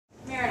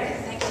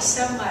you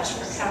so much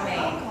for coming.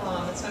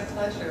 Welcome. It's my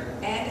pleasure.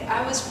 And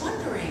I was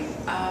wondering,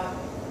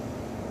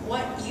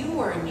 what you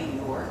were in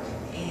New York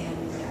in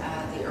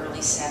the early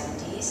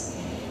 70s,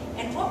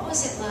 and what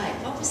was it like?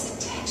 What was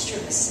the texture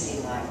of the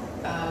city like?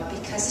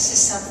 Because this is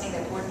something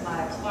that Gordon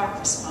Matta-Clark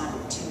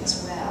responded to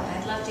as well. And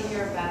I'd love to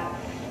hear about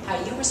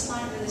how you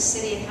responded to the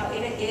city and how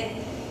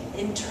it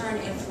in turn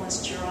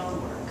influenced your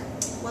own work.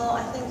 Well,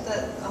 I think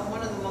that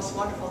one of the most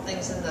wonderful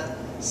things in the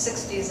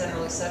 60s and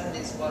early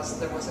 70s was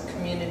there was a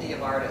community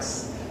of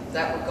artists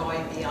that were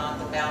going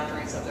beyond the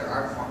boundaries of their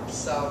art forms.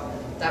 So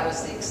that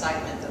was the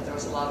excitement, that there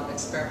was a lot of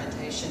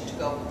experimentation to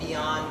go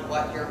beyond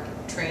what your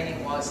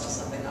training was to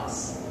something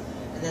else.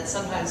 And then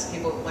sometimes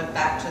people went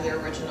back to their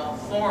original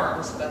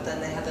forms, but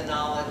then they had the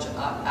knowledge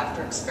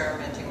after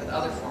experimenting with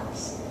other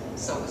forms.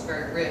 So it was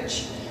very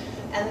rich.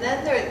 And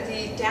then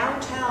the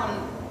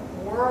downtown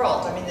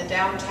world, I mean the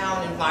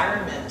downtown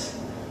environment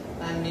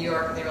in New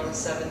York in the early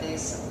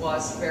 70s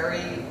was very,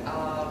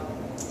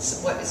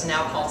 what is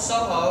now called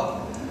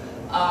Soho,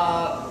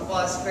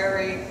 was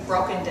very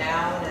broken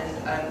down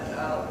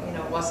and you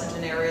know, wasn't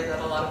an area that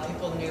a lot of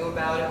people knew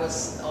about. It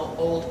was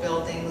old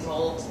buildings,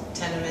 old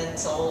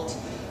tenements, old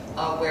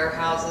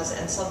warehouses,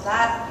 and so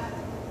that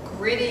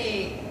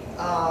gritty,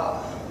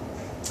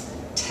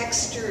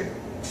 textured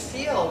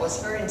feel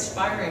was very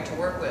inspiring to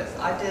work with.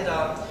 I did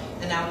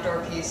an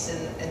outdoor piece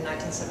in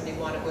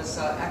 1971. It was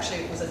actually,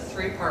 it was a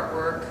three-part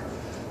work.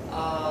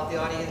 The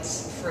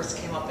audience first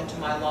came up into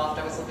my loft.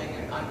 I was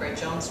living on Great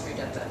Jones Street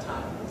at that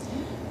time,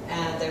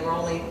 and there were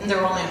only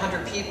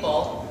 100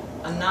 people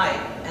a night.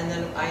 And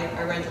then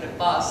I rented a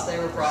bus. They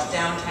were brought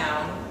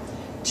downtown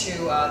to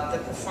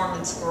the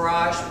performance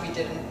garage. We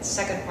did a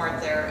second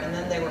part there, and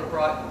then they were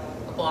brought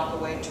a block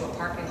away to a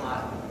parking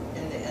lot.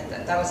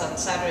 And that was on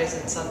Saturdays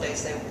and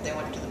Sundays. They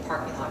went to the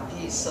parking lot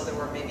piece, so there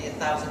were maybe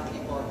 1,000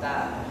 people at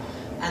that.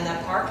 And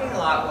that parking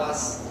lot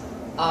was,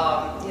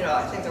 you know,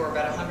 I think there were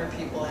about 100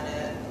 people in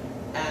it.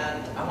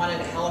 And I wanted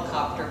a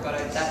helicopter, but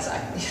that's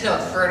you know,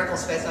 vertical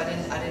space. I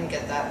didn't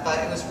get that. But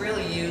it was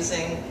really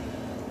using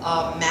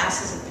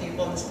masses of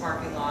people in this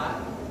parking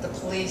lot. The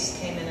police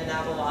came in and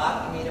out a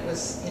lot. I mean, it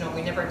was, you know,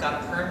 we never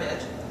got a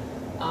permit.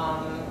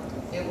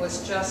 It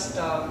was just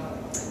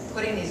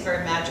putting these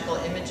very magical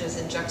images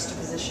in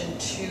juxtaposition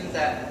to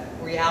that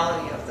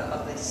reality of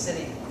the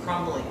city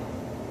crumbling.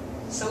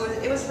 So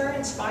it was very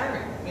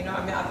inspiring. You know,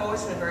 I mean, I've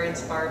always been very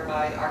inspired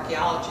by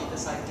archaeology,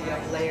 this idea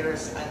of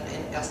layers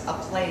and a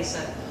place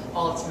and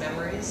all its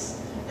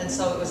memories. And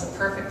so it was a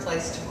perfect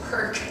place to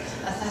work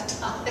at that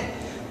time.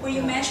 Well,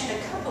 you mentioned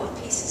a couple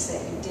of pieces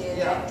that you did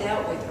that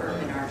dealt with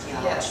urban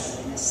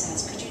archaeology in a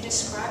sense. Could you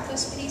describe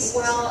those pieces?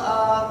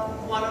 Well,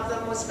 one of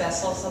them was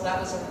Vessel, so that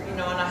was, you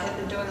know, and I had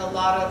been doing a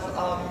lot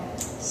of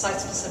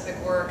site-specific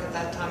work at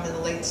that time in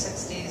the late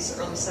 60s,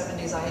 early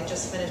 70s. I had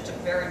just finished a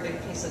very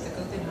big piece at the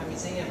Guggenheim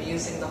Museum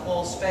using the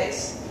whole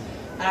space.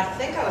 And I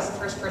think I was the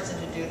first person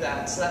to do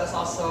that. So that was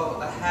also,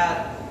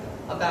 had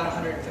about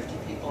 150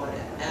 people in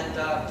it.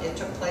 And it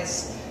took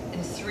place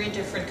in 3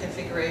 different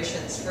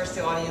configurations. First,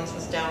 the audience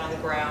was down on the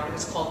ground. It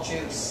was called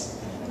Juice.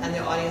 And the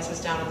audience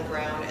was down on the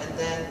ground. And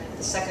then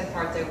the second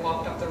part, they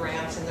walked up the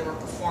ramps, and there were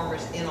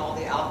performers in all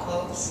the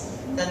alcoves.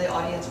 Then the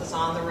audience was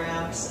on the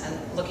ramps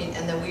and looking,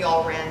 and then we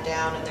all ran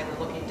down, and they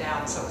were looking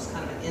down. So it was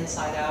kind of an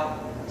inside-out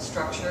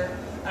structure.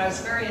 And I was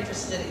very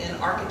interested in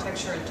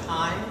architecture and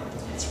time.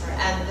 That's right.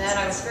 And then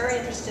I was very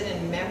interested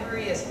in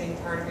memory as being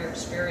part of your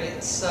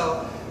experience.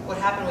 So what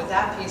happened with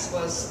that piece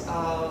was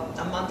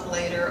a month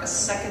later, a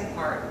second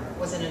part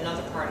was in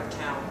another part of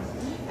town.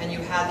 And you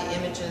had the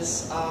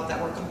images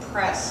that were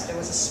compressed. It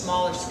was a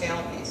smaller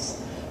scale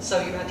piece.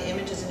 So you had the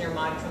images in your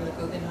mind from the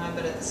Guggenheim,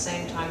 but at the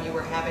same time you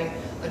were having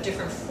a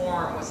different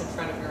form was in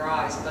front of your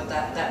eyes. But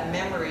that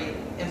memory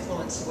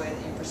influenced the way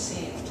that you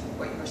perceived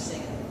what you were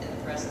seeing in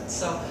the present.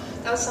 So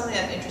that was something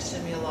that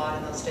interested me a lot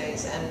in those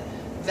days. And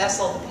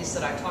Vessel, the piece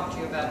that I talked to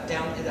you about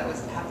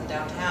happened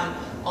downtown,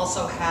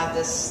 also had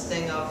this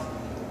thing of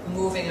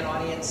moving an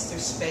audience through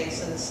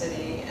space in the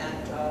city,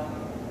 and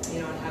you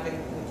know, and having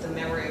the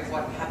memory of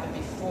what happened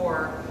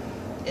before.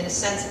 In a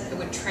sense, it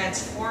would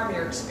transform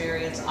your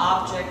experience.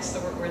 Objects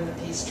that were in the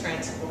piece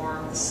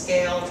transformed, the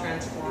scale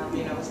transformed.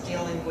 You know, it was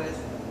dealing with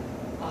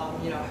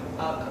you know,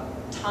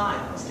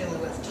 time. It was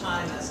dealing with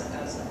time as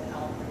an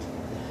element.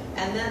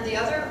 And then the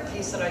other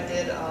piece that I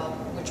did,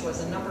 which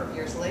was a number of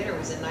years later,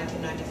 was in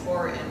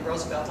 1994 in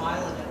Roosevelt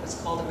Island, and it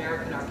was called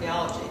American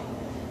Archaeology.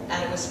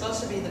 And it was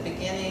supposed to be the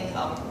beginning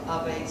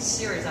of a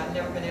series. I've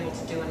never been able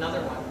to do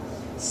another one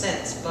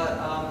since, but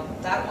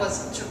that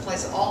took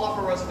place all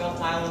over Roosevelt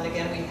Island.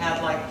 Again, we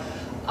had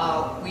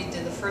we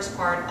did the first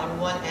part on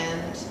one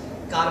end,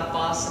 got a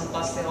bus and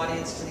bused the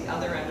audience to the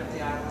other end of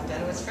the island.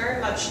 And it was very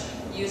much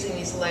using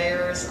these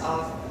layers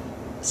of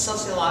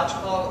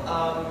sociological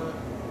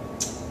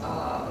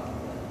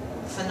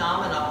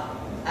phenomena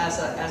as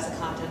the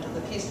content of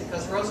the piece,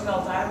 because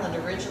Roosevelt Island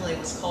originally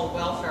was called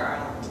Welfare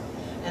Island.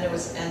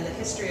 And the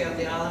history of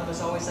the island was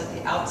always that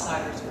the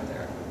outsiders were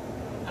there.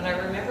 And I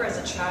remember as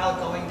a child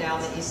going down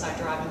the East Side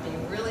Drive and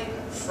being really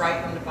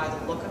frightened by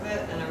the look of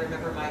it, and I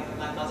remember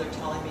my mother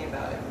telling me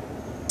about it.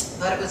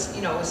 But it was,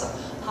 you know, it was a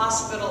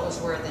hospital. It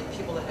was where the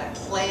people that had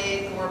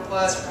plague were put.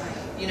 That's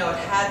right. You know, it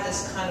had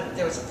this kind of,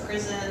 there was a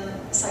prison.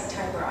 It's like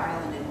Tiber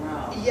Island in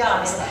Rome. Yeah,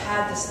 I mean, it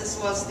had this. This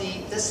was the,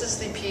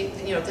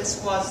 you know,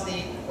 this was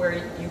the where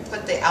you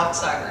put the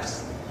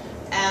outsiders.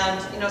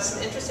 And you know,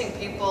 some interesting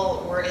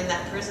people were in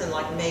that prison.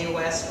 Like Mae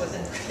West was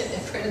in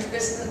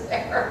prison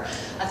there.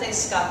 I think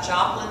Scott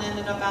Joplin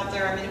ended up out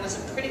there. I mean, it was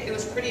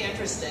pretty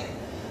interesting.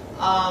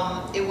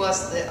 It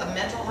was a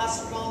mental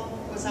hospital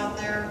was out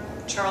there.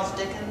 Charles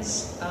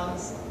Dickens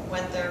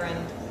went there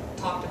and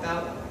talked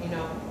about, you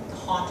know, the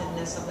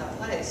hauntedness of that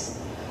place.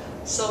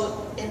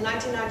 So in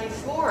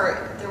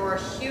 1994, there were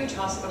huge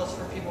hospitals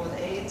for people with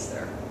AIDS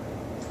there.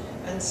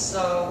 And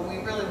so we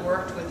really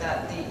worked with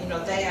that. You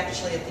know, they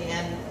actually at the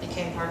end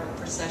became part of a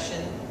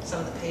procession, some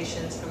of the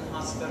patients from the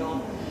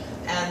hospital.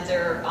 And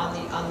they're on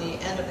the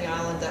end of the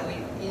island that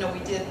we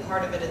did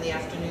part of it in the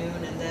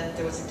afternoon, and then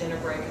there was a dinner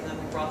break, and then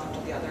we brought them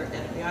to the other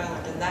end of the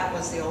island. And that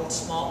was the old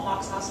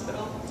smallpox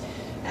hospital.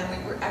 And we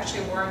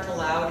weren't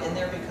allowed in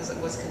there because it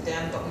was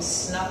condemned, but we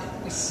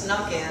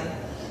snuck in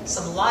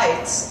some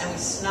lights, and we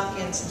snuck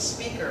in some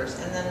speakers.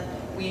 And then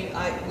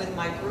with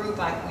my group,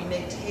 we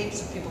made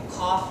tapes of people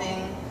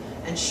coughing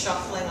and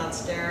shuffling on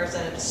stairs,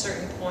 and at a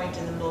certain point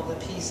in the middle of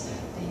the piece,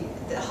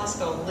 the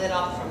hospital lit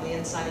up from the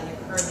inside, and you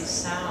heard these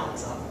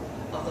sounds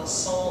of those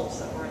souls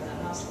that were in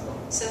that hospital.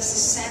 So it's a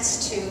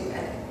sense too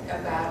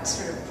about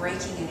sort of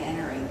breaking and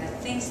entering, that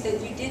things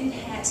that you didn't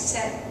have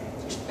set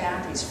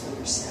boundaries for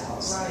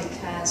yourselves, right?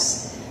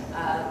 Because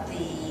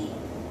the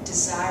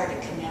desire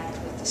to connect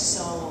with the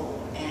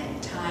soul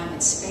and time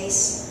and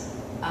space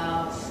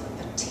of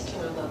a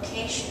particular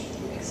location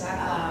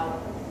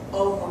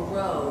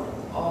overrode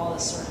all the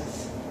sort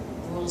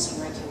of rules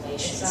and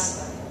regulations.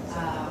 Exactly.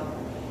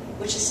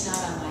 Which is not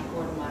unlike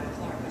Gordon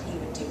Matta-Clark. What he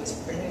would do is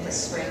bring it in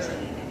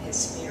his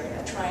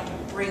spirit, trying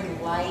to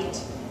bring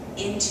light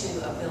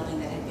into a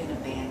building that had been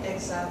abandoned.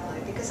 Exactly,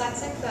 because I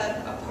think that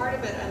a part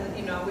of it, and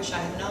you know, I wish I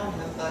had known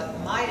him, but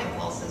my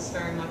impulse is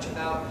very much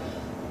about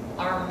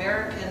our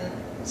American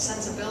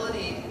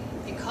sensibility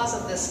because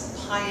of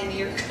this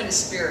pioneer kind of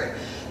spirit.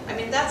 I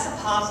mean, that's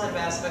a positive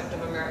aspect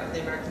of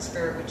the American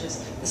spirit, which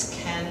is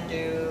this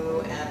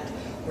can-do, and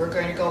we're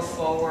going to go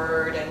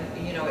forward,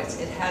 and you know, it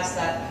has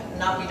that,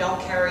 we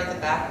don't carry the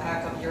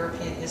backpack of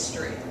European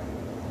history.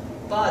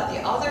 But the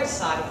other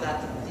side of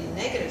that, the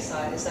negative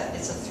side, is that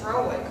it's a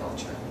throwaway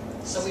culture.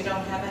 So we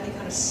don't have any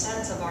kind of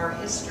sense of our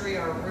history,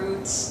 our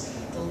roots,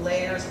 the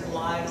layers of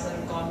lives that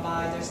have gone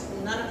by. There's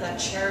none of that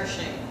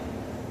cherishing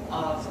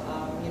of,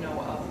 you know,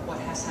 of what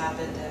has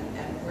happened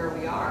and where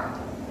we are.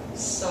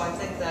 So I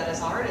think that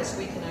as artists,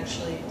 we can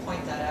actually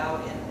point that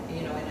out in,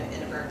 you know,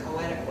 in a very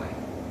poetic way.